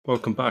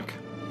Welcome back.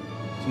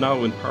 So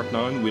now in part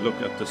 9 we look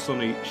at the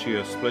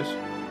Sunni-Shia Split.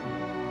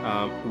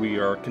 We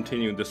are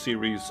continuing the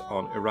series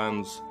on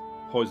Iran's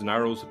Poison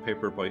Arrows, a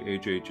paper by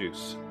A.J.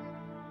 Juice.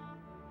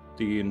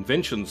 The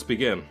inventions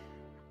begin.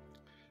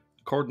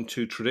 According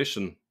to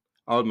tradition,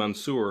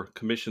 Al-Mansur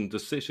commissioned the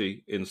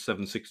city in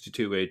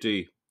 762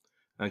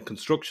 AD, and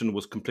construction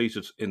was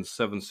completed in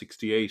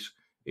 768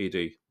 AD.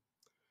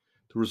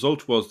 The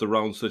result was the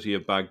round city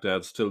of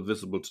Baghdad, still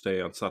visible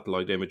today on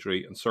satellite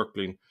imagery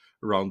encircling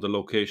around the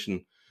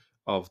location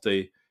of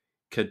the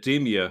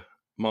Khadimiyya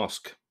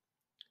Mosque.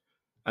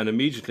 And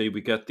immediately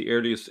we get the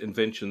earliest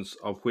inventions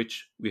of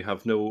which we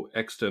have no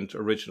extant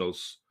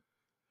originals.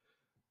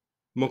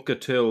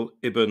 Muqatil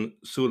ibn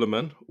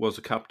Sulayman was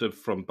a captive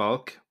from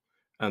Balkh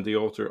and the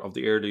author of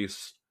the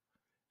earliest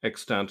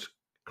extant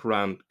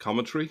Quran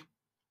commentary.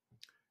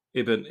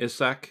 Ibn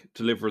Ishaq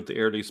delivered the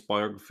earliest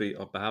biography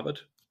of Muhammad.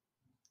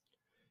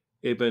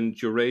 Ibn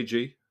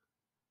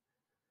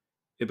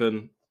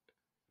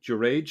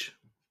Jurayj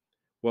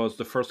was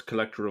the first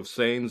collector of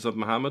sayings of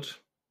Muhammad.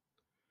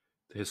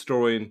 The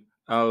historian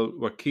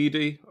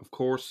al-Waqidi, of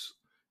course,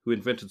 who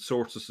invented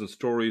sources and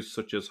stories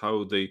such as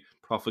how the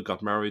Prophet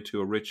got married to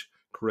a rich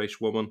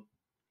Quraysh woman.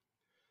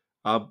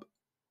 Abu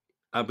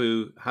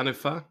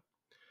Hanifa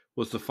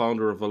was the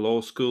founder of a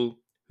law school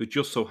who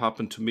just so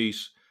happened to meet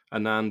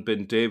Anan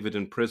bin David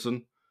in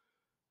prison,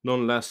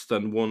 none less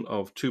than one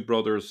of two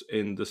brothers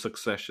in the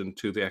succession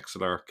to the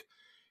Exarch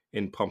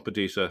in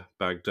Pompadita,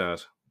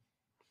 Baghdad.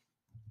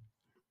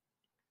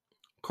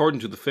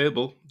 According to the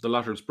fable, the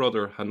latter's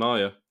brother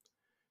Hanaya,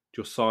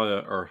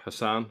 Josiah or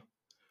Hassan,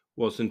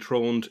 was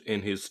enthroned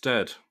in his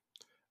stead.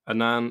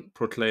 Anan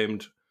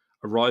proclaimed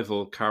a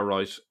rival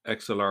Karaite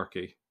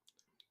exarchy,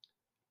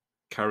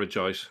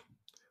 Karaite,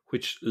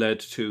 which led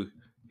to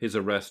his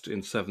arrest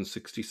in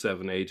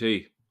 767 AD.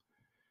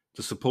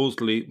 The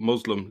supposedly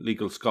Muslim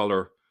legal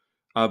scholar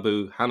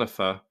Abu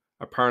Hanifa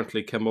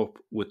apparently came up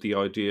with the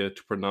idea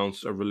to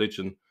pronounce a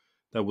religion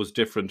that was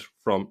different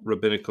from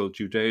rabbinical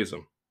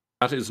Judaism.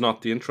 That is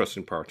not the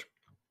interesting part.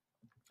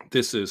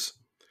 This is,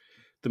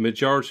 the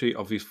majority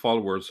of his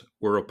followers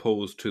were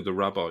opposed to the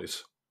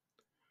rabbis.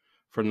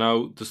 For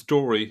now, the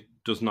story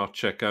does not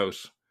check out,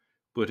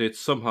 but it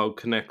somehow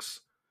connects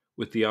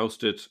with the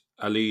ousted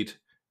Alid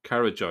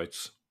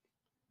Kharijites.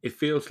 It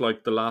feels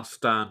like the last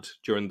stand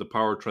during the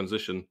power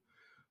transition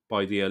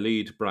by the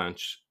Alid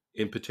branch,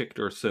 in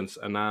particular since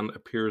Anan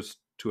appears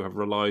to have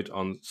relied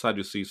on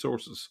Sadducee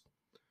sources.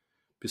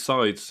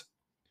 Besides,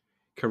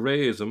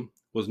 Karaism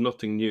was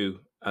nothing new,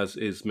 as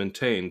is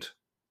maintained.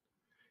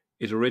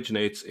 It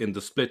originates in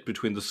the split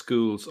between the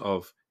schools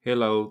of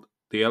Hillel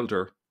the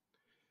Elder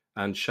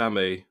and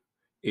Shammai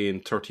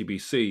in 30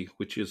 BC,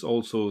 which is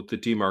also the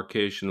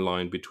demarcation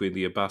line between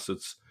the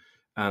Abbasids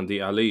and the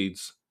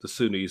Alids, the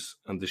Sunnis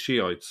and the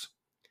Shiites.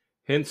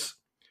 Hence,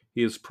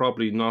 he is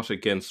probably not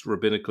against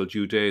rabbinical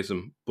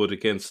Judaism, but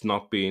against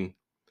not being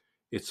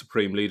its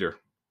supreme leader.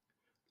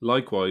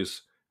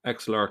 Likewise,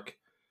 Exarch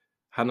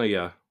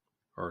Hanaya,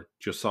 or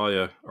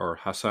Josiah, or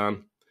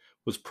Hassan,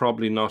 was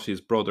probably not his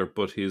brother,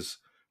 but his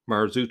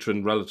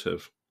Marzutran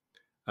relative,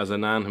 as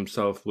Anan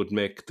himself would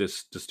make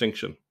this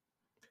distinction.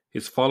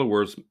 His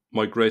followers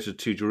migrated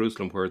to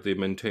Jerusalem, where they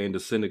maintained a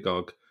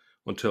synagogue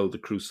until the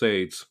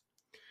Crusades.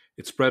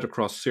 It spread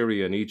across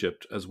Syria and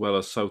Egypt, as well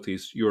as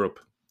Southeast Europe.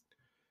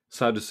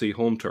 Sadducee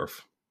home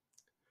turf.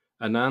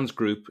 Anan's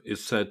group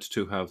is said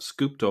to have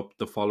scooped up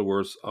the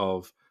followers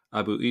of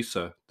Abu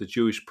Isa, the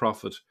Jewish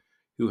prophet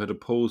who had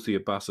opposed the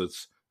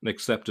Abbasids and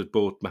accepted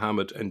both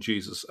Muhammad and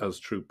Jesus as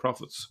true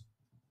prophets.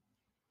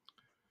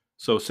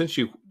 So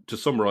to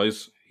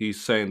summarize,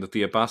 he's saying that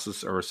the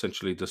Abbasids are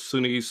essentially the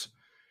Sunnis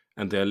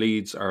and the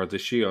Alids are the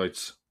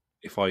Shiites,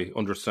 if I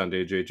understand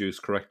A.J. Juice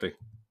correctly.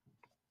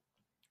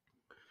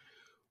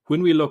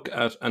 When we look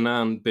at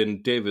Anan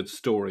bin David's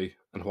story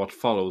and what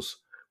follows,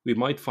 we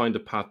might find a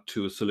path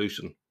to a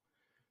solution.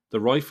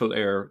 The rightful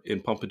heir in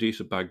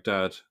Pompadita,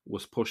 Baghdad,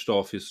 was pushed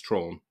off his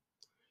throne.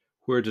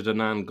 Where did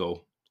Anan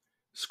go?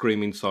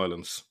 Screaming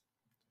silence.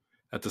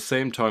 At the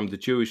same time, the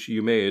Jewish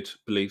Umayyad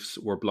beliefs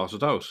were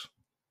blotted out.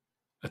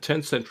 A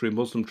 10th century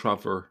Muslim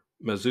traveller,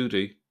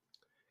 Mazudi,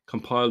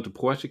 compiled a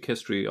poetic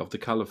history of the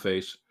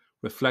Caliphate,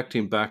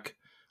 reflecting back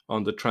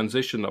on the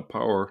transition of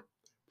power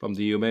from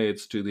the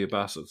Umayyads to the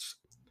Abbasids.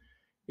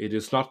 It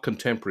is not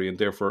contemporary and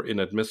therefore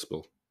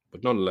inadmissible,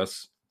 but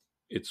nonetheless,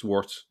 it's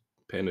worth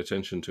paying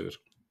attention to it.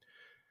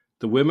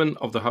 The women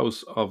of the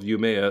house of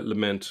Umayya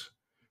lament,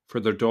 for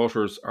their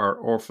daughters are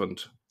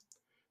orphaned.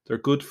 Their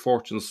good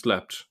fortune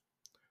slept,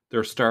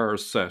 their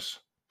stars set,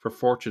 for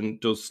fortune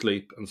does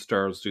sleep and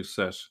stars do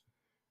set.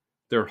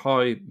 Their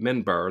high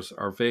minbars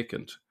are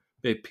vacant,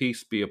 may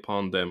peace be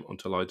upon them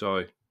until I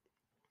die.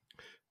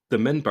 The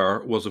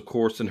minbar was of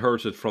course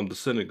inherited from the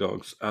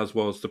synagogues, as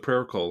was the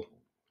prayer call.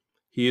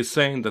 He is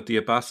saying that the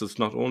Abbasids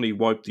not only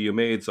wiped the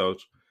Umayyads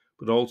out,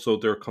 but also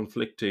their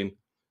conflicting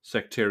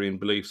sectarian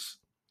beliefs.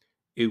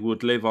 It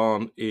would live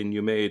on in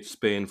Umayyad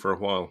Spain for a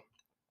while.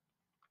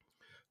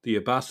 The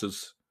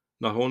Abbasids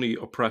not only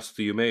oppressed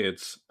the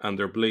Umayyads and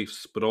their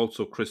beliefs, but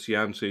also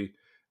Christianity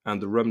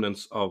and the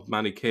remnants of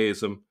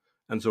Manichaeism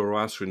and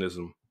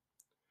Zoroastrianism.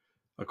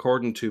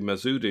 According to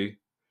Masudi,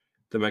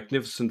 the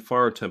magnificent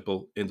fire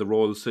temple in the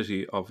royal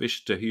city of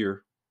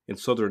Ishtahir in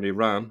southern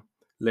Iran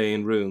lay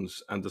in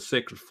ruins, and the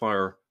sacred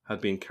fire had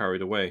been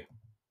carried away.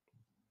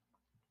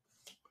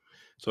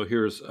 So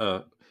here's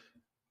a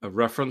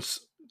reference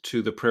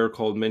to the prayer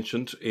call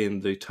mentioned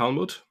in the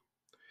Talmud.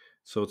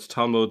 So it's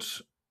Talmud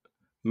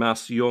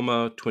Mas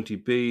Yoma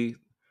 20b.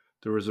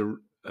 There is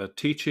a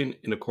teaching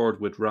in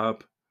accord with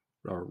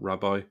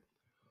Rabbi.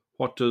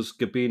 What does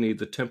Gabini,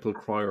 the temple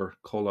crier,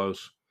 call out?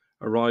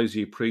 Arise,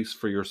 ye priests,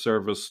 for your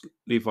service,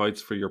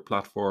 Levites for your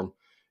platform,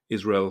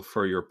 Israel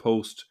for your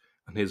post.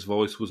 And his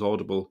voice was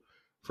audible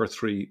for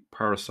 3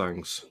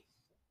 parasangs.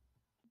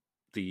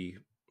 The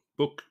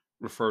book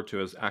referred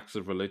to as Acts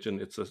of Religion,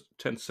 it's a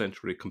 10th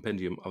century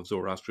compendium of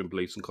Zoroastrian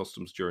beliefs and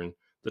customs during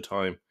the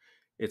time.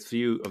 Its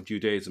view of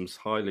Judaism is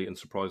highly and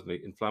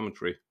surprisingly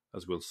inflammatory,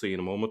 as we'll see in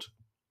a moment.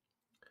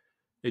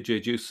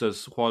 A.J. Juice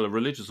says, while a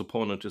religious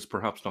opponent is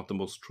perhaps not the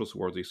most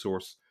trustworthy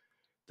source,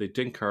 the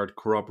Dinkard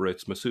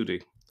corroborates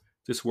Masudi.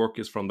 This work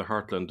is from the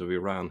heartland of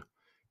Iran.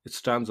 It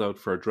stands out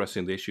for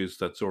addressing the issues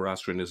that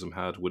Zoroastrianism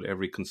had with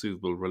every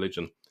conceivable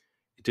religion.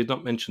 It did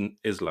not mention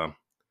Islam.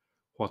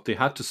 What they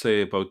had to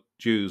say about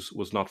Jews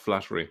was not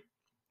flattering.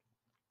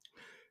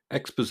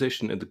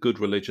 Exposition in the Good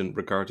Religion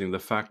regarding the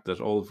fact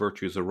that all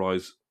virtues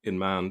arise in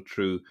man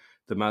through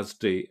the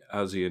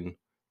Mazdaean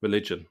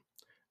religion,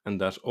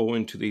 and that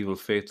owing to the evil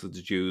faith of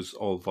the Jews,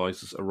 all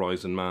vices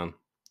arise in man.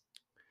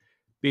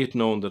 Be it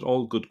known that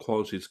all good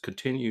qualities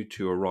continue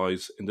to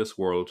arise in this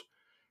world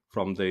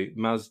from the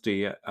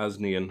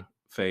Mazdaean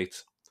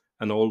faith,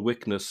 and all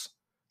wickedness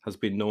has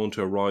been known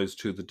to arise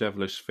to the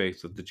devilish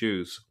faith of the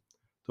Jews.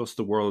 Thus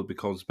the world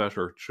becomes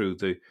better through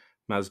the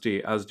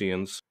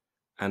Mazdaeans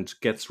and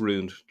gets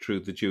ruined through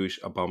the Jewish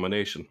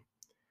abomination.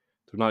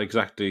 They're not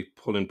exactly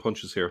pulling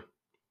punches here.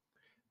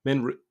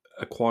 Men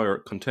acquire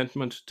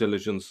contentment,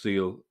 diligence,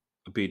 zeal,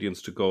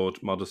 obedience to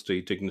God,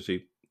 modesty,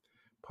 dignity,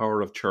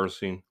 power of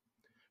charity,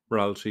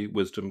 morality,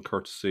 wisdom,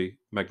 courtesy,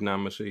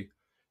 magnanimity,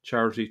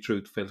 charity,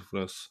 truth,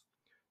 faithfulness,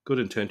 good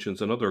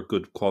intentions, and other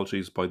good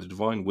qualities by the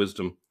divine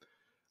wisdom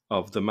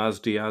of the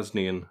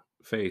Mazdaean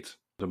faith.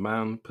 The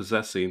man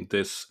possessing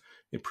this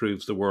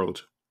improves the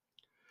world.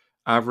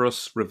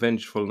 Avarice,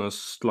 revengefulness,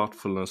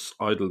 slothfulness,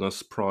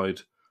 idleness,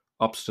 pride,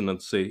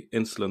 obstinacy,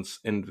 insolence,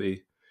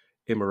 envy,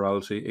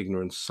 immorality,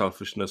 ignorance,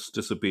 selfishness,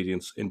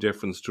 disobedience,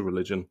 indifference to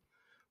religion,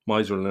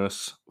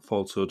 miserliness,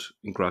 falsehood,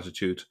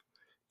 ingratitude,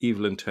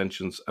 evil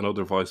intentions, and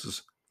other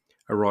vices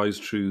arise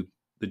through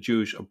the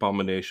Jewish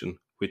abomination,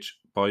 which,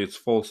 by its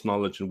false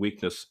knowledge and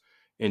weakness,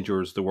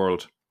 injures the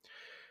world.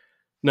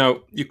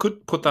 Now, you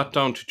could put that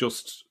down to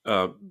just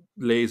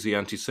lazy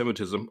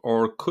anti-Semitism,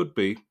 or it could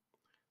be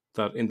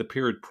that in the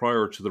period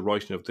prior to the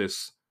writing of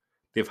this,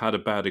 they've had a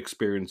bad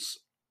experience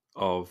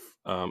of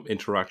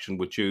interaction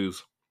with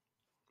Jews.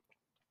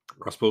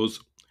 I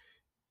suppose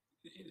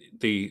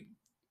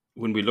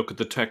when we look at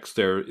the text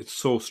there, it's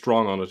so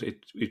strong on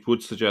it, it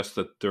would suggest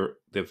that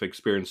they've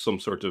experienced some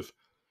sort of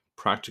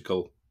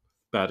practical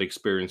bad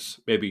experience,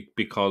 maybe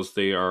because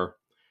they are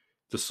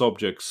the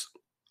subjects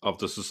of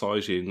the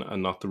society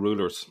and not the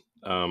rulers.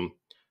 And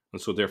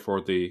so therefore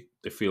they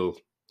feel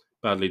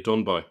badly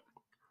done by.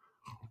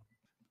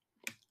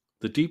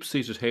 The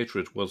deep-seated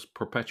hatred was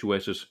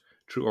perpetuated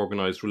through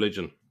organized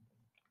religion.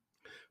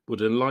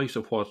 But in light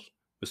of what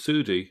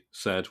Masudi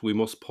said, we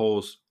must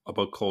pause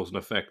about cause and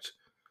effect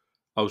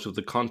out of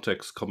the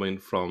context coming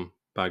from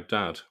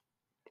Baghdad.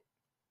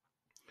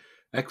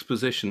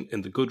 Exposition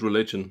in the Good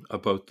Religion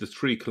about the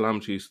 3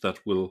 calamities that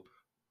will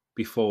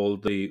befall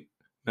the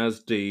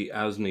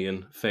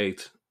Mazdaean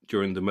faith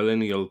during the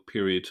millennial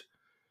period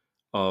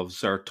of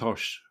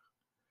Zarathustra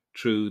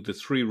through the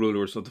 3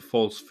 rulers of the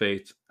false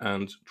faith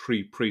and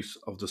 3 priests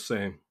of the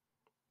same.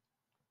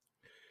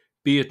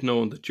 Be it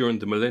known that during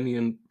the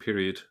millennium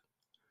period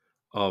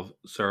of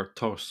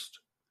Zarathustra,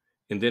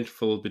 in the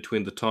interval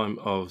between the time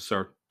of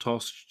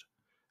Zarathustra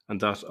and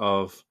that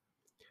of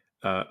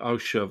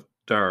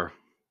Aushavdar,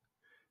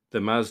 the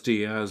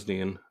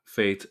Mazdaean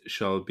faith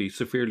shall be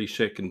severely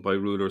shaken by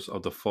rulers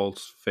of the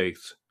false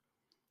faith.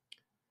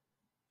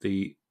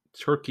 The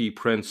Turkey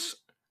prince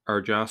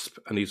Arjasp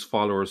and his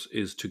followers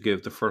is to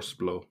give the first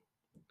blow.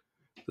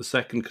 The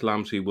second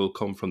calamity will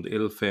come from the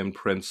ill-famed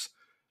prince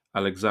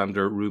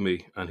Alexander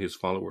Rumi and his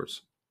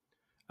followers,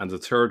 and the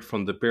third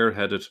from the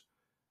bare-headed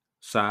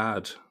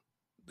Sa'ad,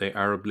 the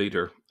Arab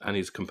leader, and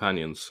his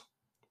companions.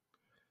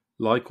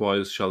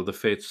 Likewise shall the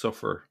faith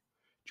suffer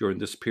during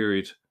this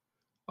period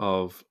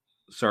of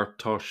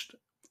Zarathustra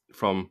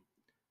from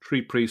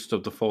 3 priests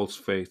of the false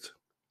faith,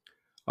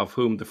 of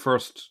whom the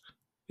first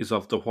is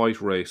of the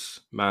white race,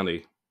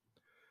 Mani.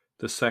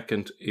 The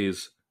second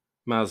is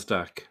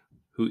Mazdak,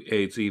 who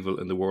aids evil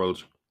in the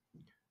world,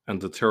 and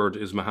the third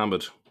is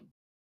Muhammad.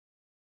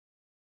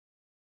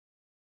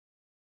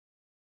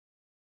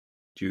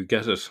 Do you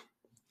get it?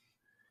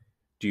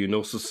 Do you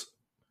notice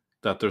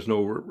that there's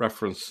no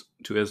reference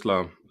to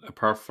Islam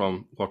apart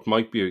from what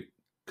might be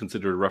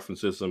considered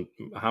references to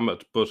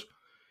Muhammad? But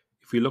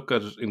if we look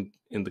at it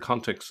in the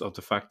context of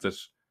the fact that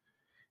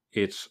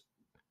it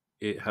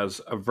it has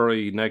a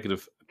very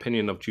negative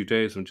opinion of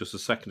Judaism just a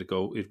second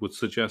ago, it would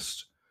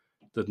suggest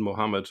that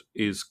Muhammad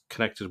is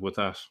connected with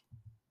that.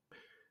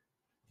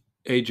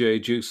 A.J.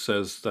 Juice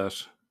says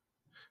that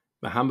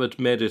Muhammad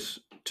made it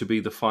to be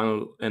the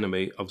final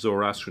enemy of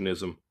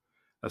Zoroastrianism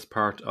as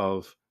part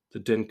of the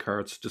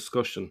Din-Kart's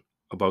discussion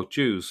about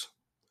Jews.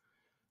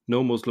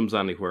 No Muslims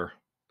anywhere.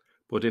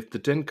 But if the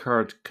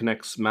Din-Kart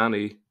connects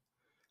Mani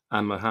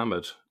and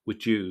Muhammad with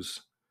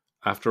Jews,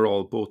 after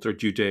all, both are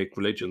Judaic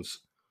religions,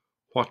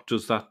 what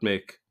does that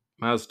make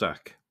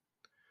Mazdak?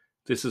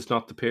 This is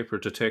not the paper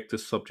to take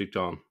this subject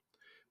on,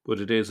 but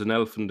it is an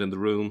elephant in the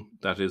room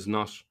that is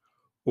not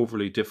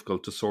overly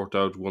difficult to sort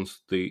out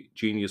once the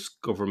genius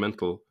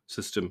governmental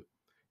system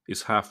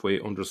is halfway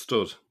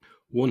understood.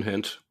 One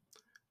hint: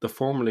 the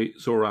formerly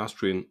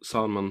Zoroastrian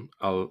Salman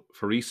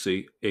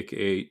al-Farisi,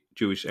 aka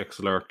Jewish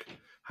exilarch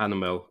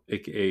Hanamel,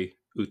 aka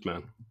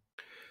Uthman.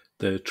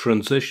 The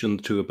transition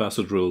to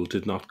Abbasid rule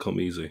did not come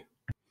easy.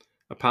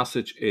 A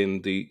passage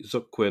in the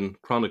Zuqin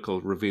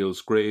Chronicle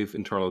reveals grave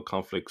internal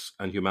conflicts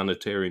and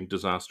humanitarian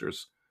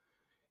disasters.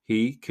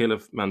 He,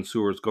 Caliph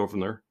Mansur's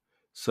governor,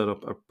 set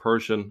up a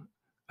Persian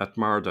at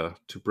Marda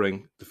to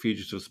bring the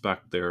fugitives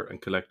back there and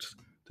collect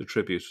the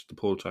tribute, the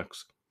poll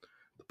tax.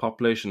 The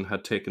population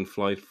had taken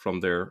flight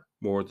from there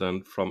more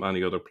than from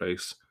any other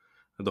place,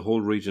 and the whole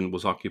region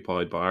was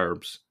occupied by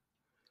Arabs,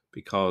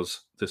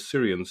 because the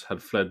Syrians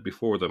had fled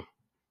before them.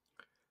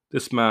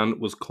 This man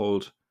was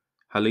called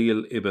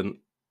Halil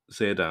ibn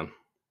Zaidan.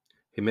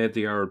 He made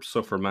the Arabs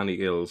suffer many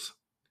ills.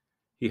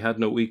 He had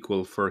no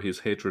equal for his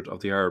hatred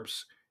of the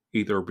Arabs,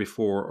 either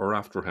before or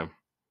after him.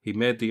 He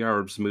made the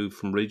Arabs move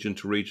from region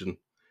to region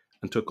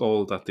and took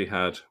all that they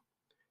had.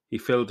 He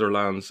filled their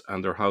lands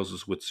and their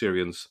houses with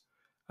Syrians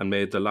and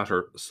made the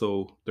latter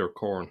sow their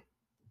corn.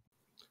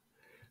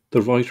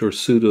 The writer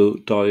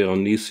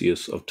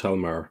Pseudo-Dionysius of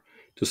Talmar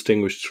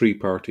distinguished three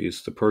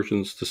parties: the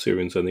Persians, the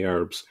Syrians, and the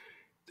Arabs.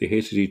 They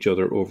hated each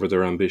other over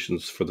their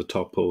ambitions for the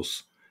top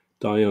posts.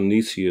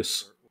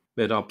 Dionysius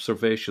made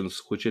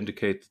observations which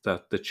indicate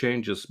that the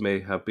changes may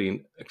have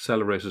been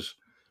accelerated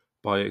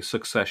by a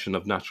succession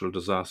of natural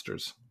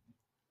disasters.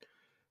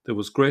 There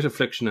was great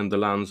affliction in the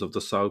lands of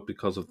the south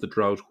because of the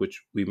drought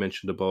which we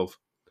mentioned above.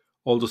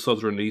 All the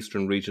southern and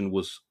eastern region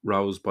was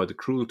roused by the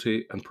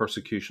cruelty and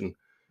persecution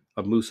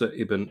of Musa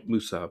ibn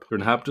Musab. Their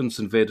inhabitants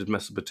invaded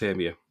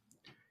Mesopotamia.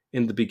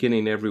 In the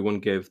beginning everyone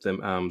gave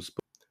them alms,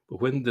 but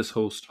when this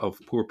host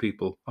of poor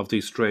people, of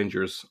these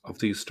strangers, of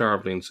these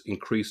starvelings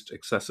increased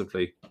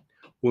excessively,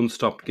 one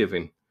stopped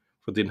giving,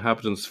 for the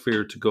inhabitants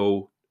feared to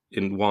go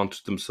in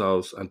want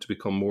themselves and to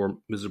become more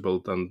miserable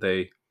than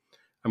they.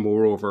 And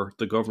moreover,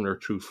 the governor,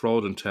 through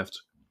fraud and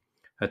theft,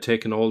 had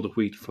taken all the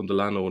wheat from the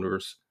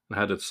landowners and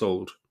had it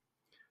sold.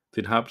 The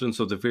inhabitants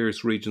of the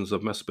various regions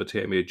of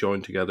Mesopotamia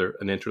joined together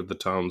and entered the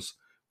towns,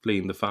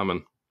 fleeing the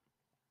famine.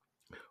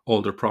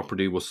 All their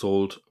property was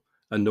sold,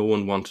 and no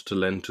one wanted to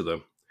lend to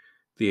them.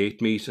 They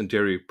ate meat and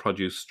dairy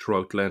produce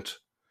throughout Lent.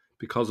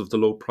 Because of the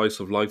low price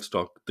of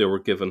livestock, they were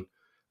given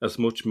as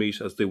much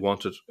meat as they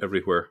wanted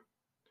everywhere.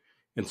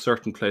 In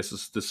certain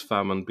places, this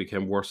famine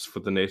became worse for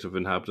the native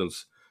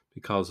inhabitants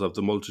because of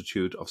the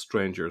multitude of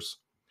strangers,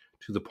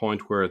 to the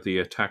point where they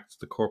attacked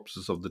the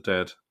corpses of the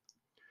dead.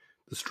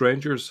 The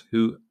strangers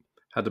who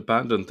had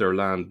abandoned their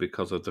land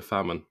because of the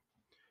famine,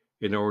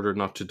 in order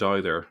not to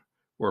die there,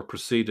 were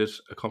preceded,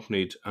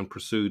 accompanied, and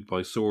pursued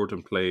by sword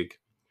and plague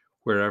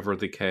wherever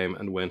they came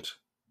and went.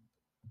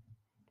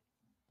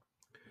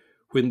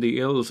 When the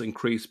ills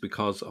increased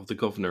because of the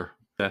governor,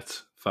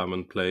 death,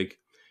 famine, plague,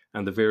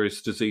 and the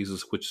various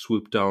diseases which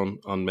swooped down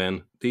on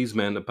men, these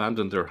men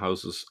abandoned their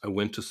houses and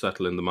went to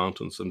settle in the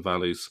mountains and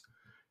valleys.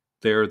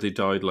 There they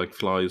died like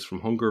flies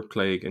from hunger,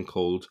 plague, and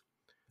cold,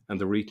 and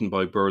they were eaten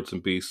by birds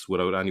and beasts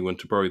without anyone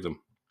to bury them.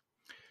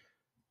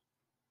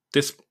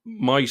 This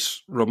might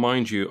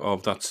remind you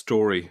of that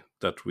story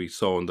that we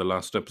saw in the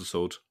last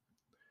episode,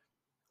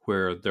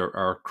 where there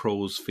are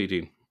crows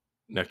feeding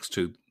next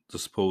to the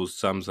supposed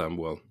Zamzam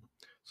well.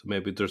 So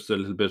maybe there's a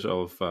little bit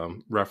of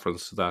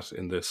reference to that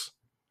in this.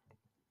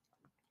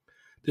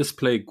 This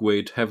plague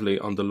weighed heavily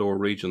on the lower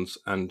regions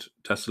and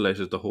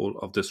desolated the whole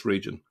of this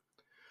region,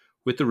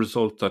 with the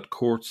result that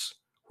courts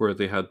where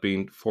there had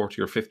been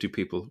 40 or 50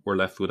 people were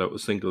left without a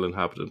single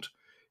inhabitant.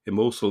 In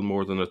Mosul,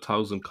 more than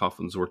 1,000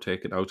 coffins were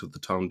taken out of the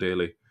town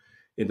daily.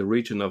 In the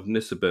region of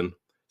Nisibin,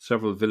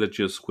 several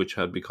villages which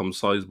had become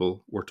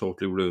sizable were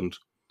totally ruined.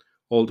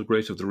 All the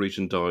great of the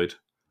region died.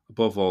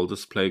 Above all,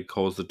 this plague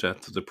caused the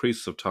death of the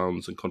priests of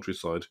towns and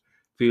countryside.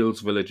 Fields,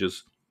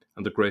 villages,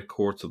 and the great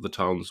courts of the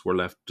towns were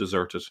left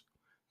deserted.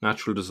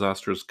 Natural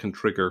disasters can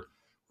trigger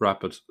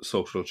rapid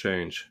social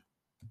change.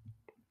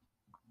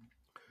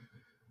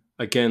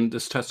 Again,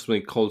 this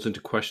testimony calls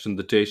into question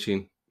the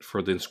dating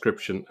for the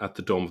inscription at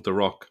the Dome of the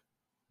Rock.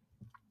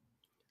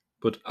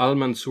 But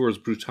Al-Mansur's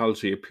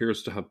brutality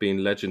appears to have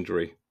been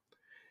legendary.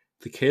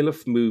 The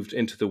Caliph moved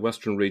into the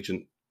western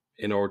region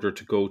in order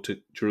to go to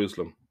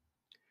Jerusalem.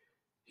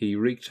 He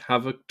wreaked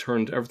havoc,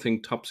 turned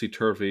everything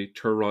topsy-turvy,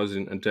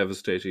 terrorizing and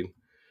devastating,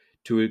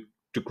 to a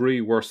degree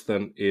worse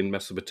than in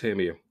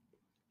Mesopotamia.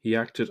 He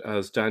acted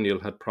as Daniel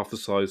had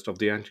prophesied of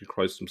the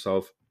Antichrist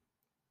himself.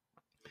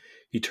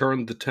 He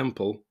turned the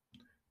temple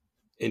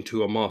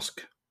into a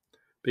mosque,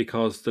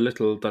 because the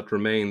little that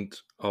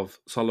remained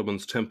of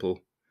Solomon's temple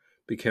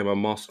became a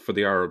mosque for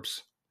the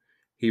Arabs.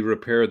 He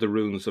repaired the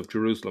ruins of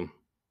Jerusalem.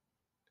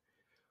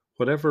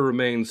 Whatever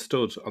remains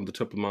stood on the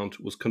Temple Mount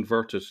was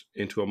converted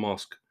into a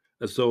mosque,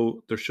 as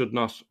though there should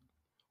not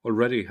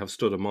already have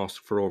stood a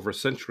mosque for over a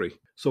century.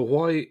 So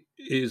why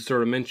is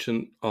there a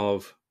mention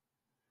of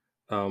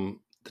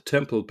the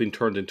temple being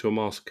turned into a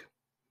mosque?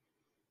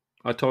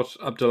 I thought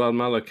Abdul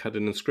al-Malik had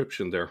an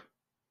inscription there.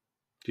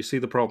 Do you see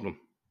the problem?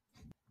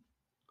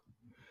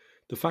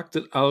 The fact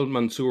that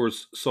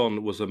al-Mansur's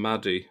son was a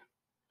Mahdi,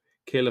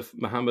 Caliph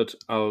Muhammad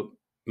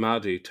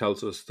al-Mahdi,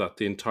 tells us that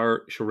the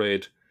entire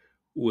charade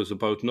was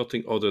about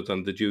nothing other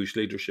than the Jewish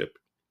leadership.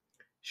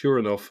 Sure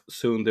enough,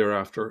 soon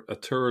thereafter, a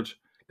third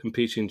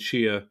competing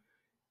Shia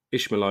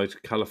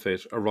Ishmaelite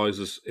caliphate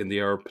arises in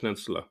the Arab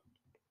Peninsula.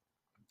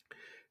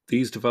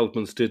 These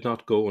developments did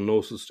not go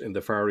unnoticed in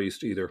the Far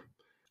East either.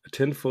 A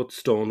 10-foot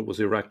stone was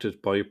erected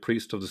by a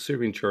priest of the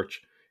Syrian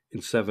church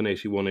in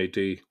 781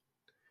 AD.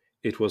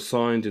 It was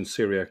signed in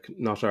Syriac,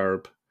 not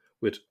Arab,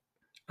 with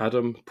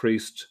Adam,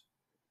 priest,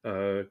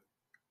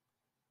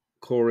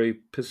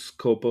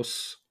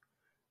 Chorepiscopus,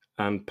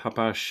 and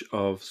Papash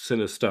of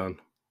Sinistan,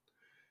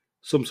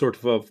 some sort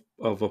of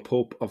a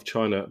Pope of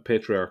China,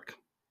 patriarch.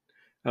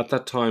 At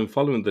that time,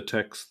 following the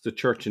text, the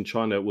church in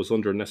China was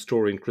under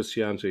Nestorian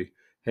Christianity,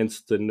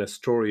 hence the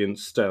Nestorian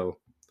stele.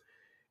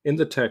 In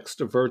the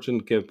text, a virgin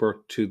gave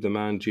birth to the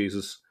man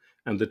Jesus,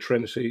 and the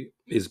Trinity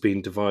is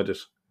being divided.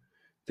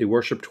 They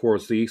worship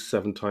towards the east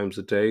 7 times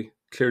a day,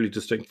 clearly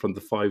distinct from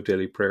the 5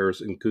 daily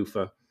prayers in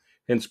Kufa,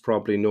 hence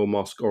probably no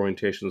mosque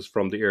orientations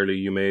from the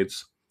early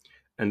Umayyads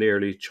and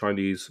early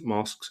Chinese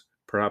mosques,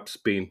 perhaps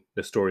being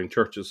Nestorian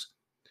churches,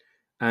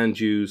 and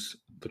use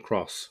the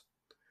cross.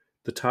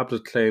 The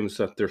tablet claims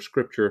that their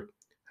scripture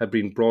had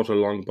been brought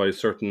along by a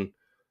certain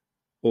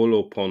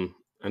Olopon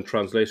and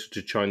translated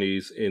to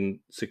Chinese in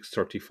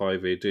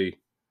 635 AD.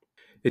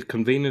 It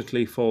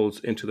conveniently falls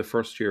into the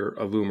first year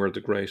of Umar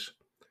the Great.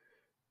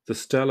 The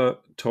stela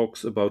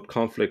talks about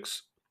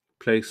conflicts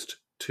placed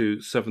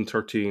to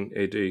 713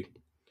 AD,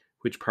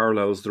 which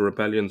parallels the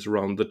rebellions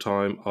around the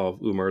time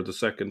of Umar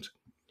II.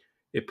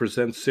 It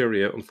presents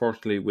Syria,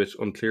 unfortunately with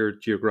unclear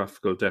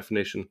geographical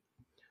definition,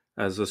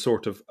 as a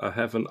sort of a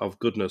heaven of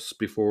goodness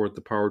before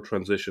the power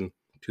transition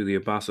to the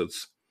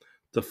Abbasids.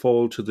 The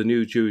fall to the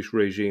new Jewish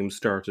regime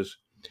started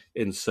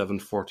in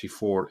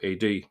 744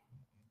 AD.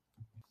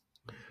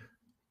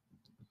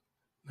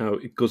 Now,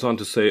 it goes on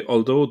to say,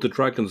 although the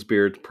dragon's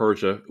beard,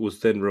 Persia, was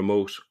then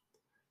remote,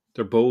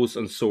 their bows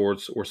and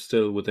swords were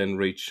still within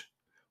reach,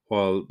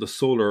 while the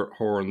solar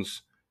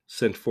horns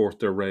sent forth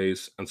their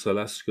rays and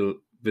celestial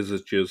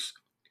visages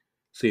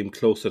seemed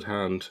close at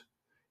hand.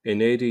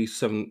 In AD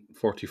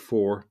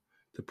 744,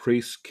 the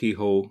priest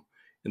Kiho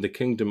in the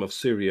kingdom of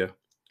Syria,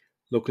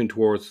 looking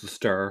towards the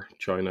star,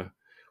 China,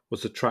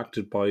 was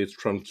attracted by its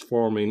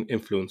transforming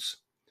influence,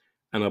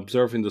 and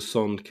observing the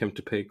sun came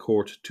to pay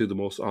court to the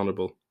most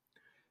honourable.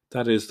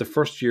 That is, the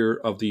first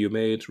year of the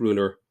Umayyad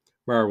ruler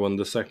Marwan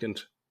II.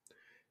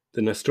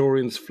 The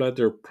Nestorians fled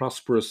their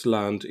prosperous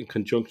land in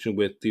conjunction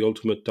with the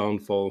ultimate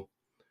downfall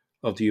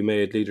of the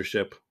Umayyad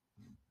leadership.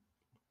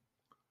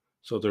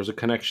 So there's a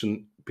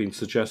connection being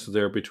suggested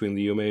there between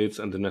the Umayyads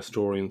and the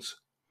Nestorians.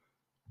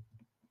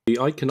 The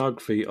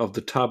iconography of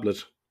the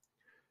tablet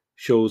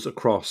shows a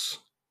cross,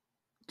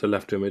 the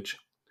left image,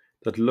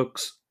 that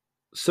looks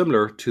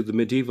similar to the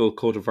medieval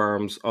coat of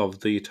arms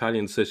of the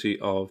Italian city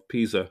of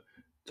Pisa,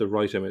 the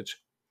right image.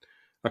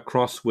 A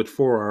cross with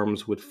 4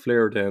 arms with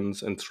flared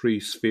ends and 3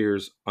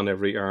 spheres on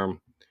every arm,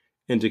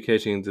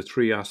 indicating the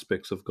 3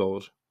 aspects of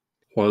God.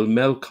 While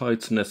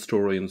Melkite's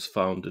Nestorians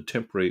found a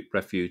temporary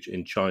refuge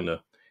in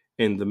China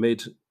in the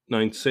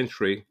mid-9th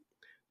century,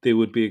 they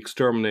would be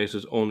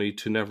exterminated only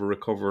to never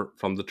recover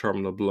from the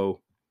terminal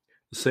blow.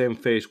 The same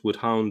fate would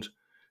hound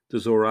the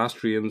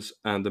Zoroastrians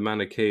and the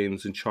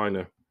Manichaeans in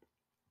China.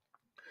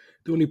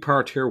 The only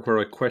part here where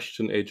I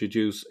question A.J.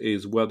 Juice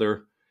is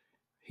whether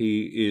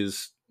he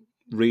is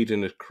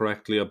reading it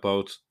correctly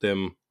about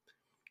them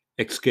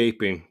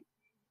escaping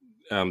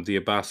the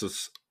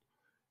Abbasids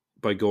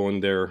by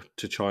going there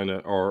to China,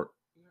 or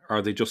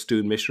are they just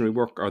doing missionary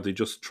work? Are they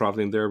just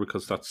traveling there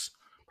because that's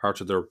part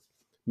of their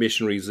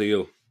missionary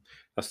zeal?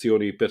 That's the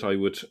only bit I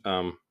would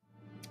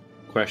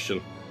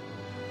question.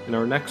 In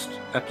our next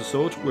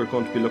episode, we're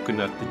going to be looking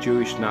at the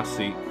Jewish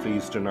Nazi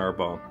feast in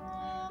Narbonne.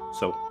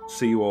 So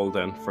see you all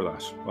then for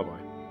that.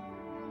 Bye-bye.